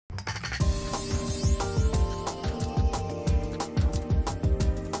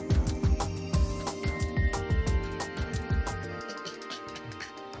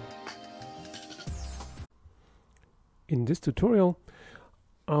In this tutorial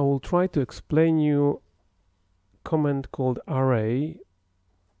I will try to explain you a command called array,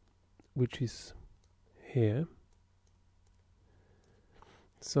 which is here.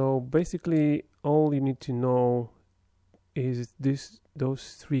 So basically all you need to know is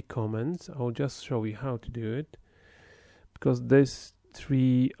those three commands. I'll just show you how to do it, because these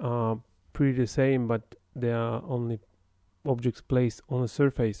three are pretty the same, but they are only objects placed on the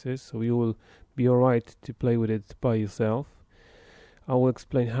surfaces, so you will be alright to play with it by yourself. I will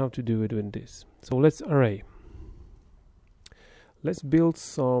explain how to do it with this. So let's array. Let's build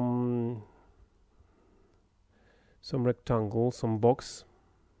some rectangle, some box,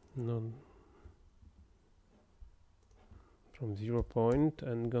 from 0 point,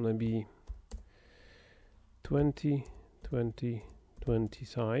 and gonna be 20, 20, 20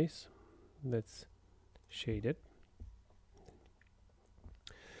 size. Let's shade it.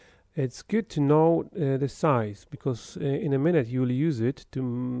 It's good to know the size, because in a minute you will use it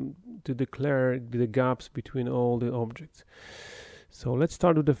to declare the gaps between all the objects. So let's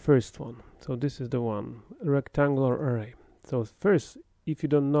start with the first one. So this is the one, rectangular array. So first, if you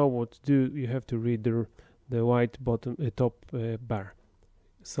don't know what to do, you have to read the white bottom top bar.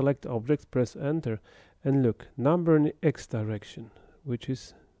 Select objects, press enter, and look, number in the x direction, which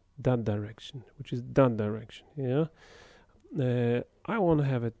is that direction, which is that direction. Yeah. I want to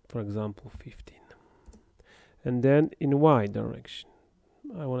have it, for example, 15, and then in y direction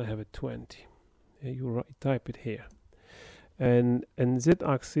I want to have it 20. You type it here, and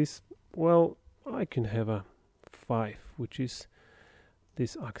z-axis, well, I can have a 5, which is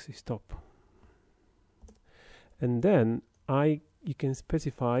this axis top, and then you can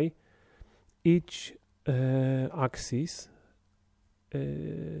specify each axis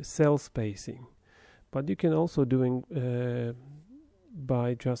cell spacing. But you can also doing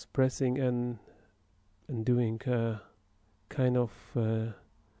by just pressing and doing kind of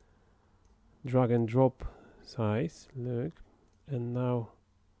drag and drop size. Look, and now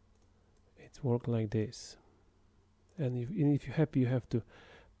it's work like this. And if you're happy, you have to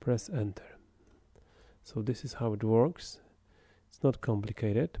press enter. So this is how it works. It's not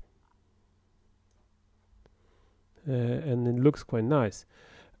complicated, and it looks quite nice.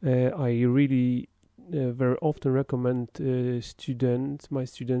 I really very often recommend my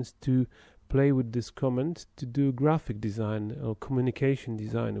students to play with this command to do graphic design or communication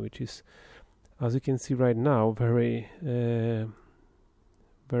design, which is, as you can see right now, very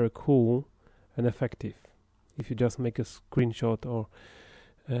cool and effective if you just make a screenshot or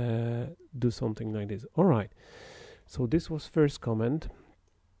do something like this. Alright, so this was first command.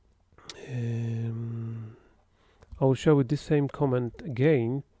 I will show you the same command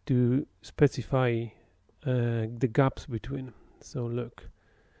again to specify the gaps between. So look,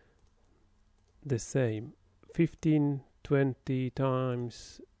 the same 15, 20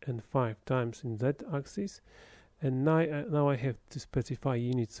 times and 5 times in that axis, and now I have to specify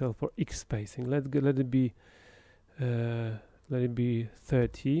unit cell for x spacing. Let it be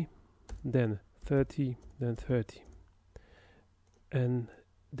 30, then 30, then 30, and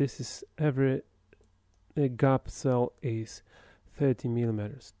this is every gap cell is 30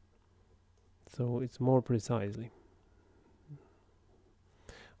 millimeters, so it's more precisely.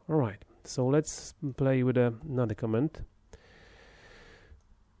 Alright, so let's play with another command,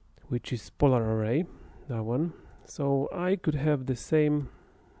 which is polar array, that one. So I could have the same,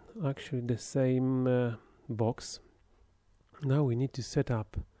 actually the same box. Now we need to set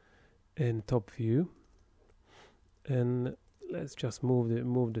up in top view, and let's just move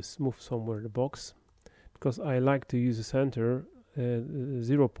somewhere the box, because I like to use a center,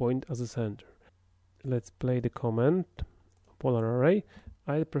 0 point as a center. Let's play the command polar array.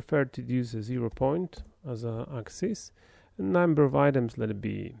 I prefer to use a 0 point as an axis, and number of items, let it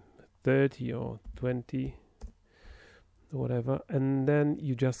be 30 or 20, whatever, and then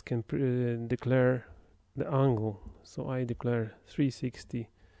you just can declare the angle. So I declare 360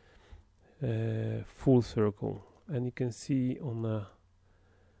 full circle, and you can see on the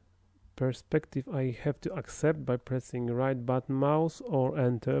perspective I have to accept by pressing right button mouse or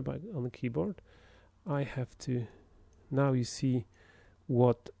enter on the keyboard. I have to, now you see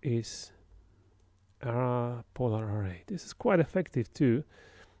what is a polar array. This is quite effective too,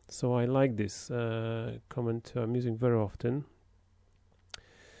 so I like this command. I'm using very often.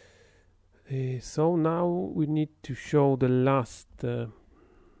 So now we need to show the last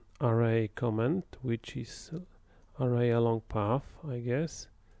array command, which is array along path, I guess.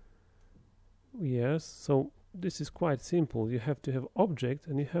 Yes, so this is quite simple. You have to have object,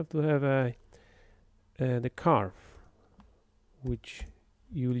 and you have to have the curve, which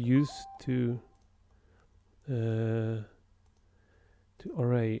you'll use to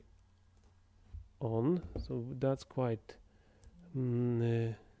array on, so that's quite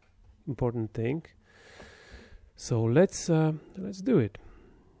important thing. So let's do it.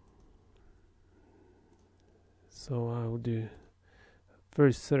 So I'll do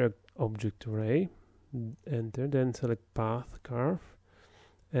first select object array, enter, then select path curve,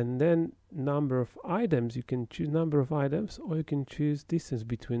 and then number of items. You can choose number of items, or you can choose distance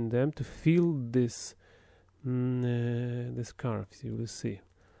between them to fill this this curve. You will see.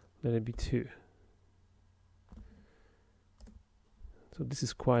 Let it be 2. So this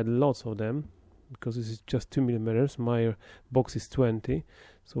is quite lots of them, because this is just 2 millimeters. My box is 20,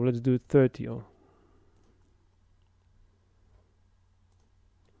 so let's do 30. Oh,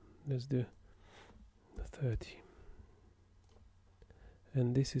 let's do 30.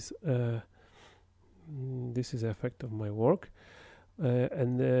 And this is effect of my work.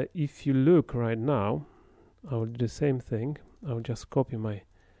 And if you look right now, I will do the same thing. I will just copy my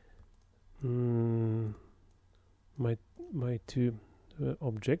my 2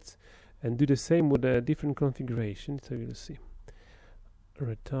 objects and do the same with a different configuration. So you'll see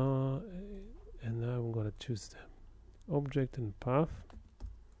return, and now I'm gonna choose the object and path,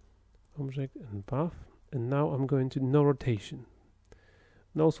 object and path, and now I'm going to no rotation.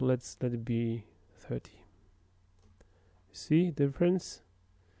 And also let it be 30. See difference?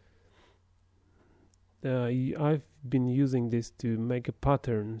 I've been using this to make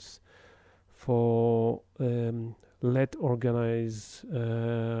patterns for let organize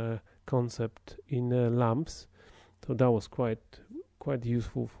concept in lamps, so that was quite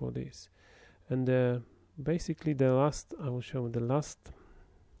useful for this. And basically the last, I will show the last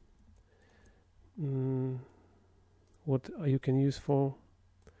what you can use for,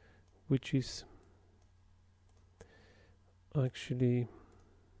 which is actually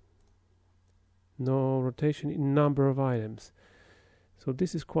no rotation in number of items. So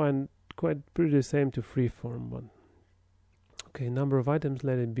this is quite pretty the same to freeform one. Okay, number of items,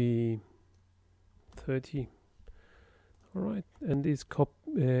 let it be 30. All right, and this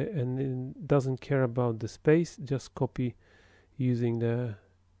and it doesn't care about the space, just copy using the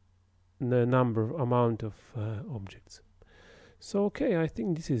amount of objects. So okay, I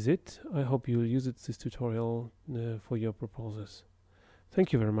think this is it. I hope you'll use this tutorial for your proposals.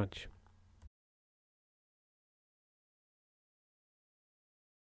 Thank you very much.